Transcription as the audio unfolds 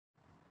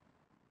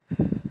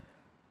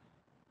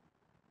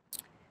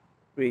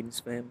Greetings,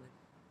 family.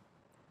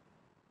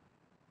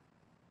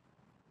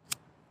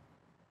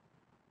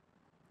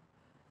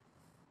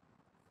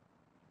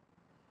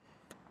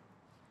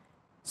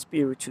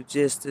 Spiritual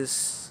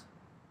Justice,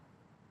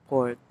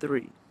 Part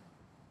 3.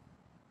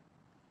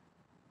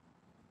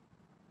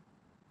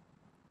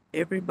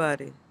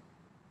 Everybody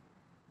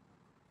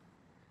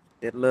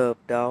that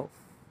loved Dolph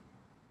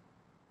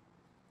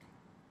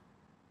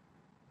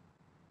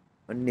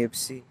or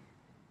Nipsey,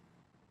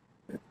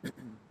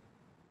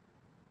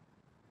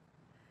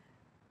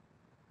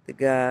 the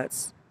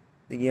gods,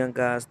 the young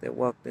gods that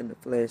walked in the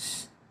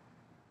flesh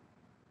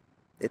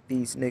that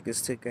these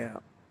niggas took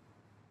out,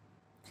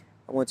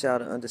 I want y'all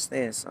to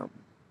understand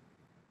something.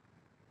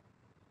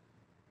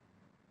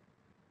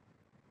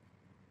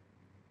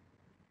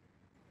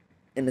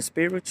 In the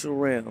spiritual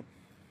realm,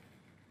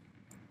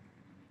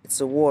 it's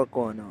a war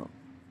going on.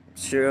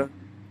 I'm sure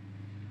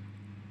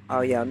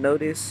all y'all know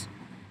this,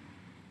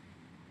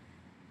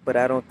 but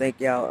I don't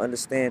think y'all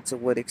understand to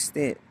what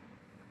extent.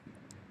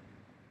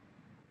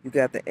 You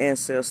got the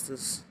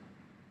ancestors,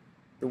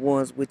 the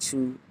ones which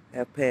you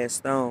have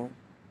passed on.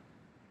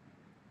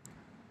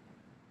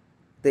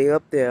 They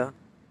up there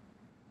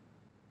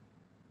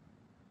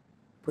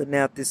putting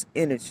out this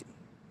energy,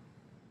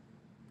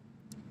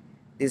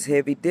 this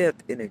heavy death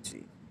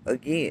energy,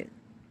 again.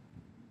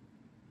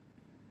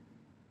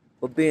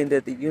 But being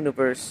that the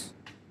universe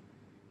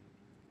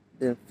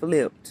then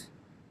flipped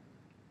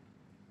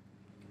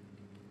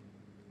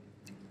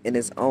in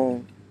its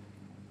own,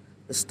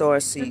 the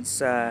starseed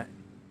side,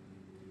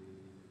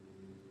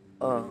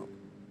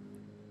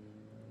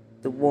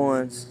 the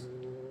ones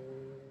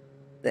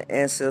the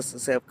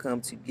ancestors have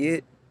come to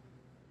get,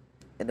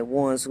 and the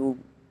ones who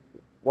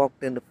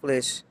walked in the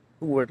flesh,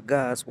 who were the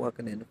gods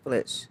walking in the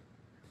flesh.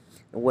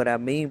 And what I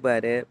mean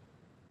by that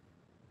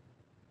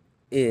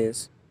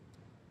is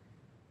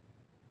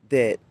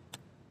that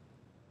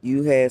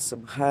you had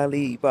some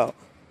highly evolved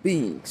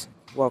beings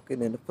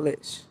walking in the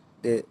flesh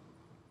that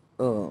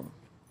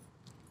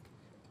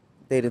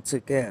they done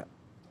took out.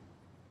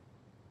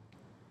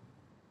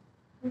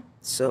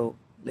 So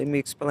let me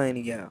explain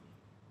to y'all.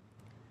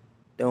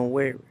 Don't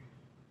worry.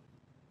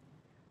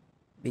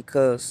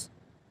 Because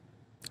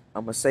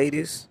I'm going to say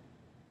this.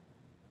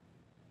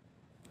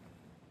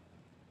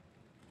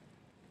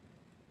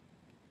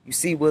 You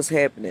see what's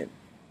happening.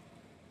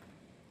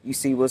 You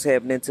see what's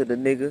happening to the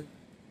nigga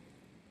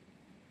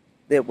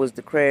that was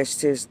the crash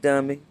test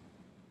dummy.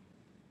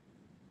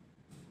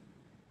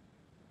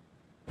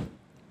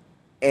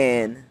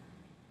 And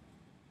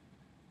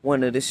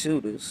one of the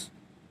shooters,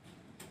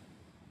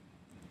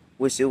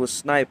 which it was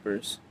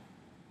snipers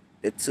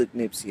that took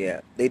Nipsey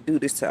out. They do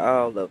this to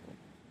all of them.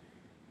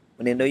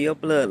 When they know your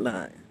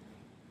bloodline,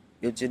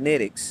 your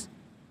genetics,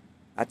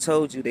 I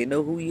told you they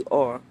know who you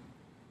are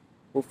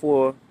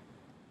before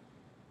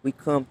we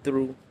come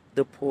through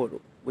the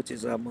portal, which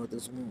is our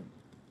mother's womb,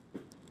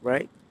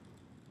 right?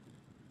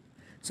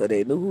 So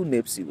they knew who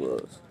Nipsey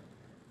was.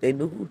 They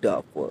knew who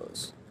Dolph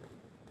was.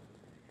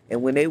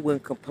 And when they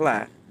wouldn't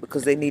comply,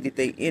 because they needed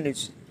their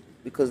energy,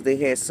 because they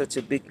had such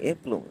a big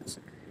influence,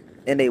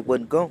 and they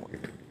wasn't going.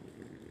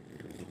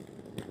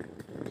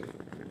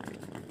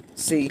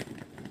 See,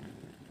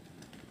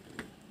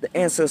 the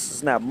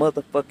ancestors not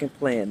motherfucking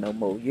playing no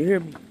more. You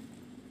hear me?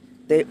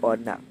 They are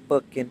not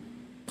fucking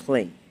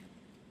playing.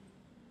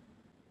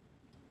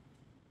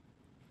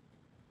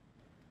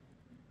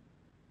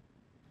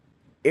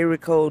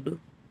 Eric Holder,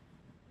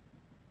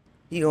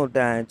 he gonna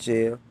die in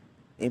jail,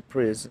 in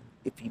prison,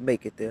 if he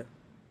make it there.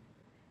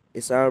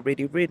 It's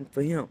already written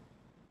for him.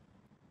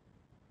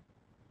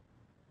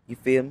 You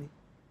feel me?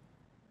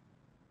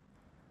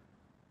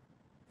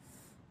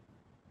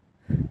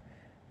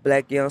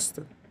 Black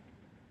youngster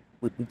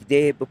would be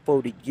dead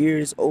before the year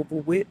is over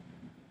with.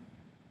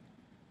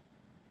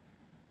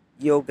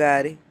 Yo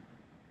Gotti,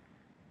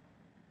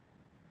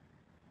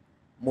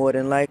 more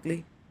than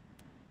likely,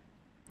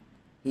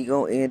 he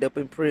gonna end up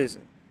in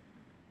prison.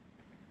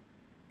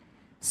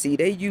 See,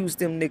 they use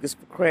them niggas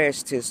for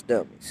crash test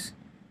dummies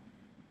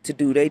to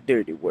do their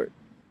dirty work,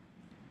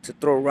 to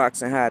throw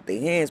rocks and hide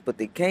their hands, but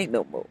they can't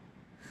no more.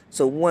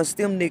 So once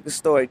them niggas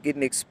start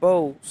getting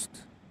exposed,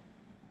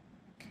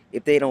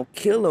 if they don't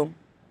kill them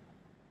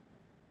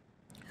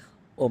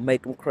or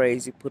make them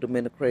crazy, put them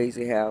in a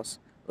crazy house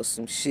or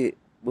some shit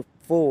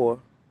before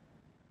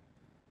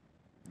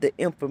the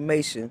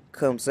information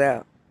comes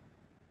out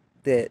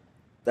that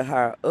the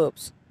higher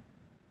ups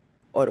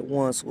are the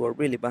ones who are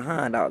really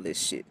behind all this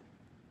shit.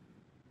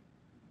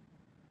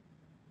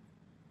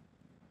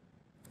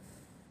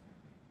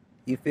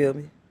 You feel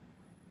me?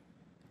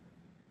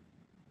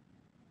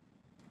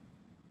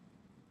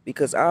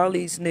 Because all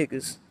these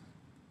niggas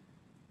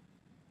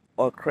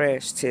are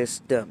crash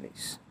test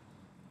dummies.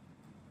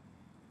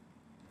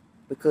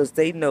 Because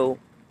they know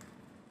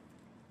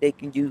they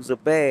can use a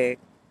bag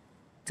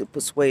to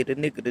persuade a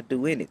nigga to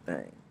do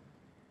anything.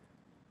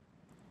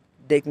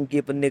 They can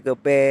give a nigga a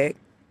bag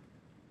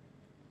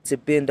to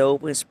bend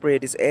over and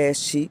spread his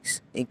ass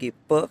cheeks and get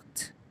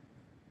fucked.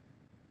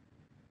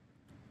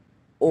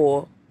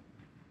 Or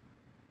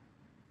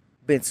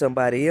bent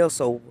somebody else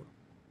over,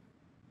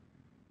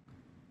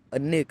 a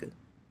nigga,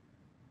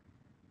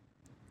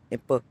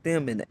 and fucked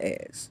them in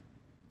the ass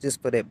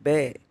just for that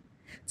bag,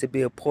 to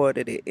be a part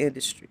of the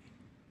industry,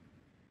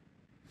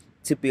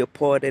 to be a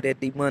part of that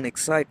demonic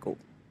cycle.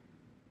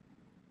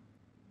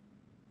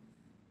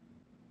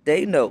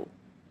 They know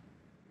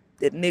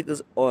that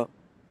niggas are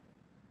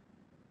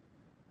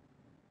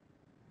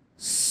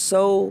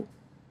so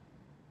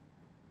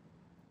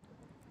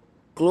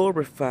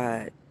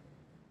glorified.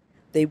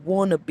 They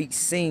want to be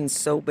seen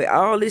so bad.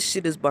 All this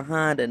shit is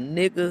behind a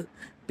nigga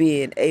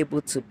being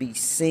able to be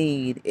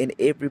seen and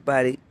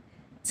everybody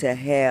to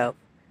have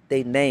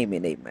their name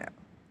in their mouth.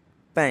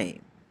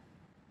 Fame.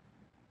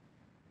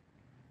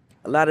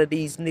 A lot of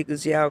these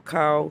niggas y'all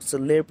call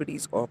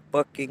celebrities are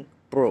fucking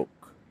broke.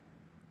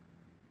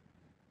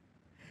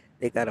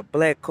 They got a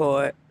black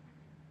card.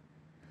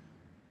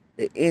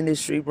 The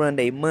industry run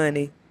their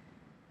money.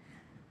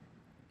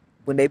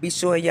 When they be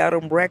showing y'all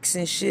them racks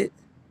and shit,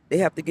 they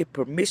have to get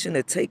permission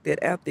to take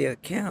that out their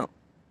account.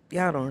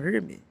 Y'all don't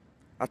hear me.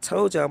 I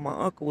told y'all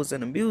my uncle was in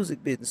the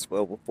music business for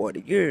over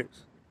 40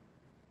 years.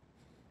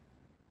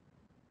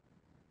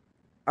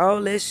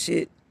 All that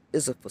shit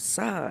is a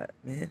facade,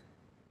 man.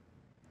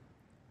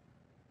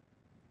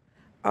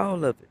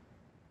 All of it.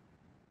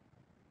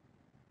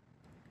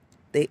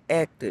 They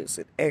actors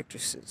and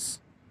actresses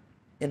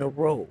in a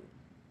role.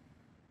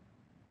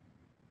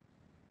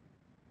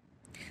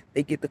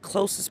 They get the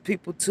closest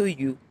people to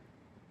you,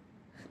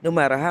 no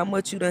matter how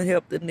much you done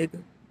help the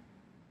nigga,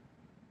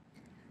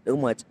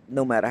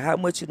 no matter how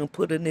much you done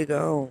put a nigga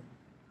on,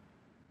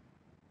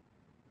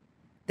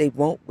 they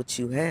want what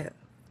you have.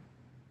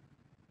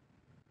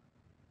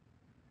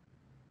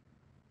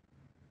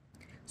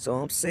 So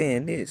I'm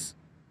saying this,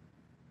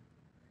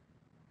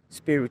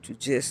 spiritual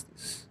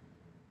justice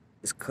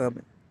is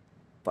coming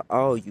for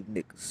all you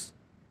niggas.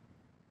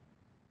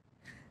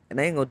 And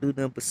I ain't gonna do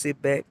nothing but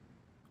sit back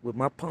with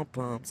my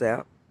pom-poms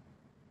out,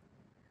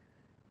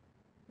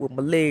 with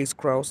my legs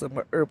crossed and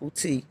my herbal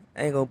tea.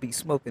 I ain't gonna be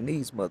smoking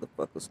these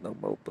motherfuckers no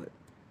more, but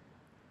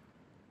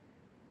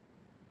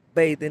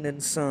bathing in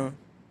the sun,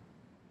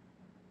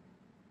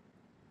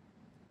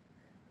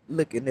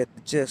 looking at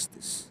the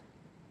justice.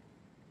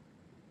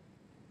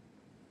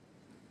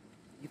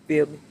 You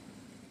feel me?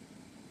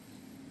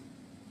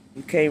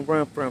 You can't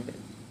run from it.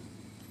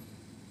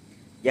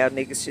 Y'all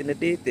niggas shouldn't have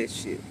did that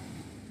shit.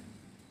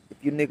 If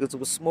you niggas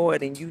was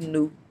smart and you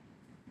knew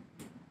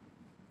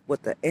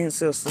what the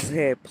ancestors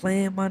had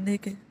planned, my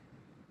nigga,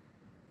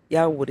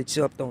 y'all would have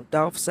jumped on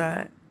Dolph's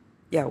side.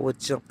 Y'all would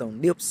have jumped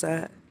on Nip's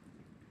side.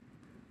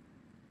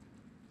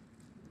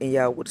 And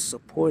y'all would have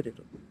supported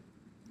them.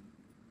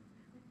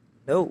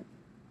 No.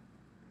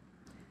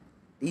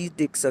 These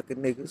dick sucking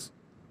niggas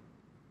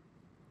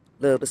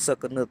love to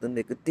suck another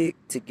nigga dick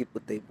to get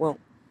what they want.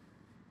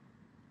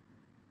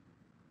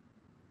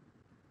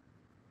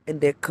 And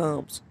that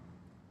comes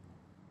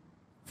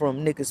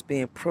from niggas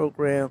being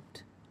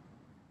programmed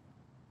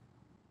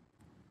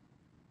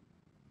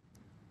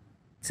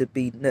to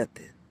be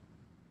nothing.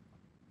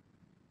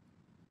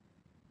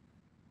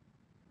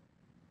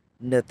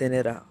 Nothing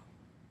at all.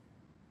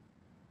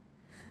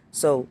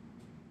 So,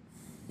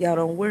 y'all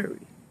don't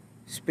worry.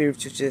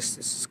 Spiritual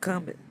justice is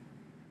coming.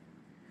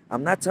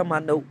 I'm not talking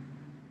about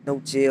no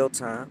jail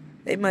time.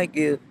 They might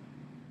give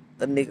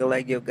a nigga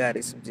like Yo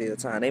Gotti some jail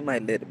time. They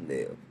might let him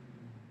live.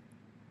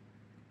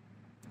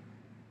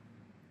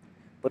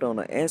 But on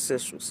the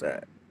ancestral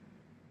side,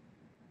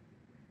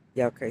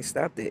 y'all can't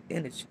stop that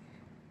energy.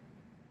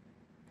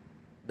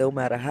 No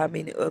matter how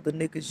many other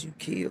niggas you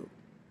kill,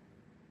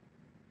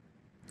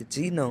 the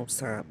genome's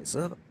time is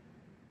up.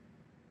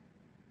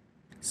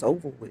 It's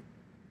over with.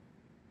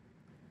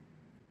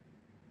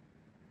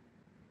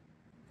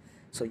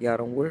 So y'all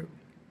don't worry.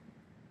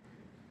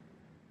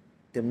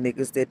 Them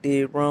niggas that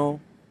did wrong,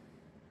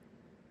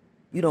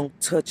 you don't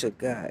touch a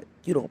god.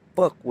 You don't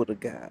fuck with a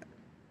god.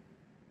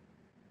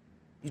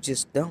 You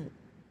just don't.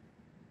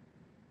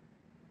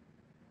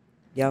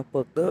 Y'all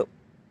fucked up.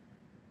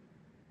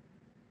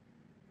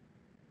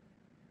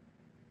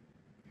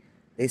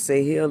 They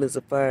say hell is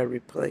a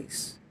fiery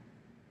place.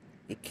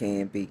 It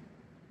can be.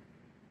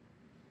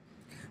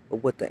 But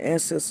what the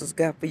ancestors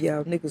got for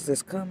y'all niggas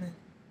that's coming,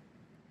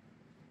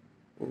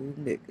 ooh,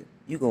 nigga,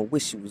 you gonna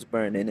wish you was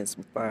burning in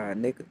some fire,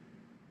 nigga.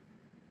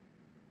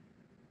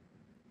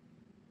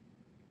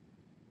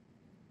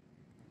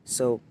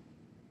 So,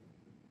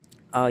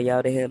 all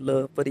y'all that had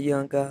love for the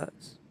young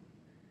gods,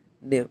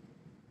 Nip,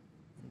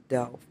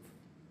 Dolph,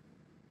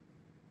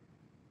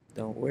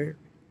 don't worry.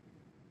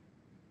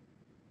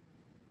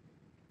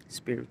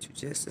 Spiritual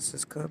justice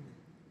is coming.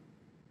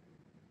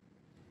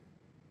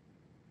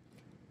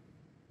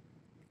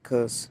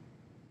 Because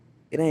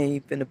it ain't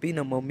even finna be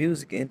no more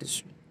music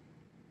industry.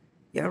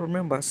 Y'all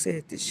remember I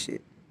said this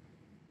shit.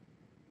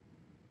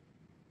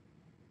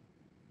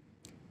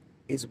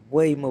 It's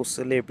way more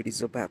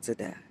celebrities about to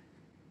die.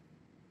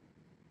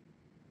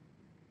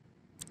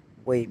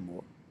 Way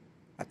more.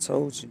 I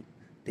told you,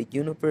 the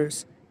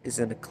universe is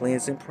in a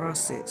cleansing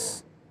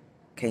process.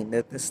 Can't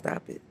nothing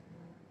stop it.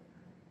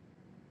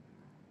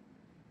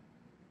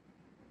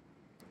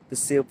 The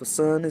silver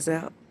sun is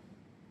out,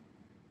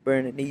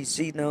 burning these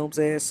genomes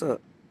ass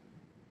up.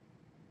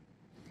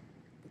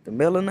 But the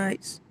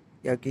melanites,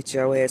 y'all get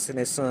y'all ass in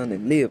that sun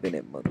and live in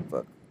that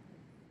motherfucker.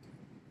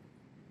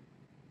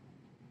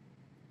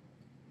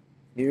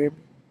 You hear me?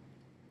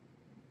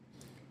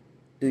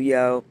 Do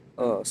y'all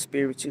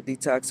spiritual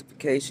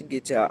detoxification,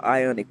 get y'all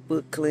ionic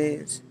foot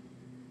cleanse,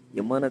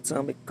 your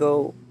monatomic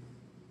goal,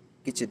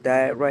 get your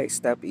diet right,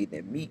 stop eating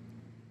that meat.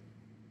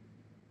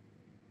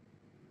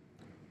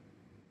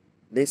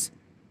 Listen,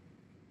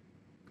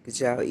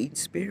 cause y'all eating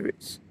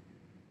spirits.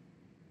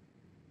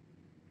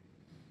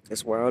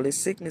 That's where all this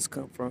sickness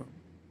come from.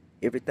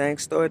 Everything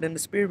started in the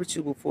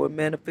spiritual before it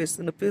manifests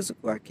in the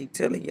physical. I keep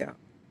telling y'all.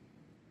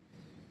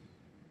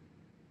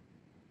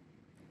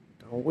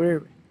 Don't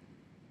worry.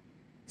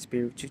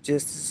 Spiritual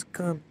justice is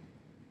coming.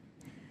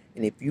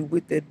 And if you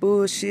with that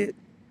bullshit,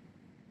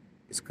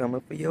 it's coming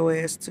for your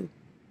ass too.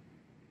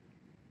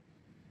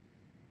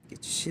 Get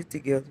your shit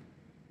together.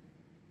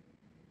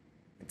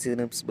 And to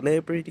them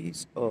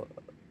celebrities or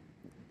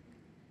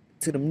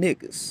to them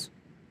niggas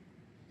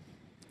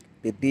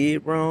that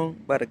did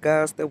wrong by the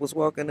guys that was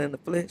walking in the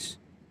flesh,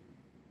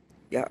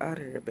 y'all out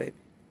of here, baby.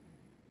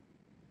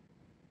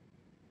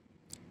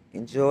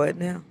 Enjoy it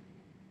now.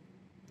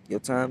 Your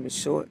time is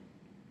short.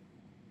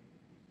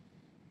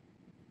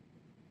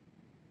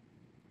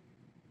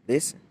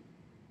 Listen.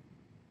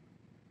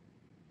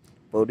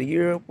 For the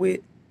year up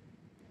with,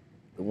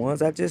 the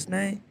ones I just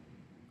named,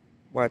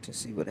 watch and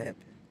see what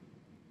happens.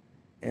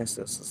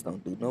 Ancestors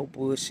don't do no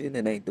bullshit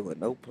and ain't doing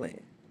no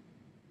plan.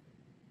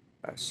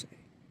 I say.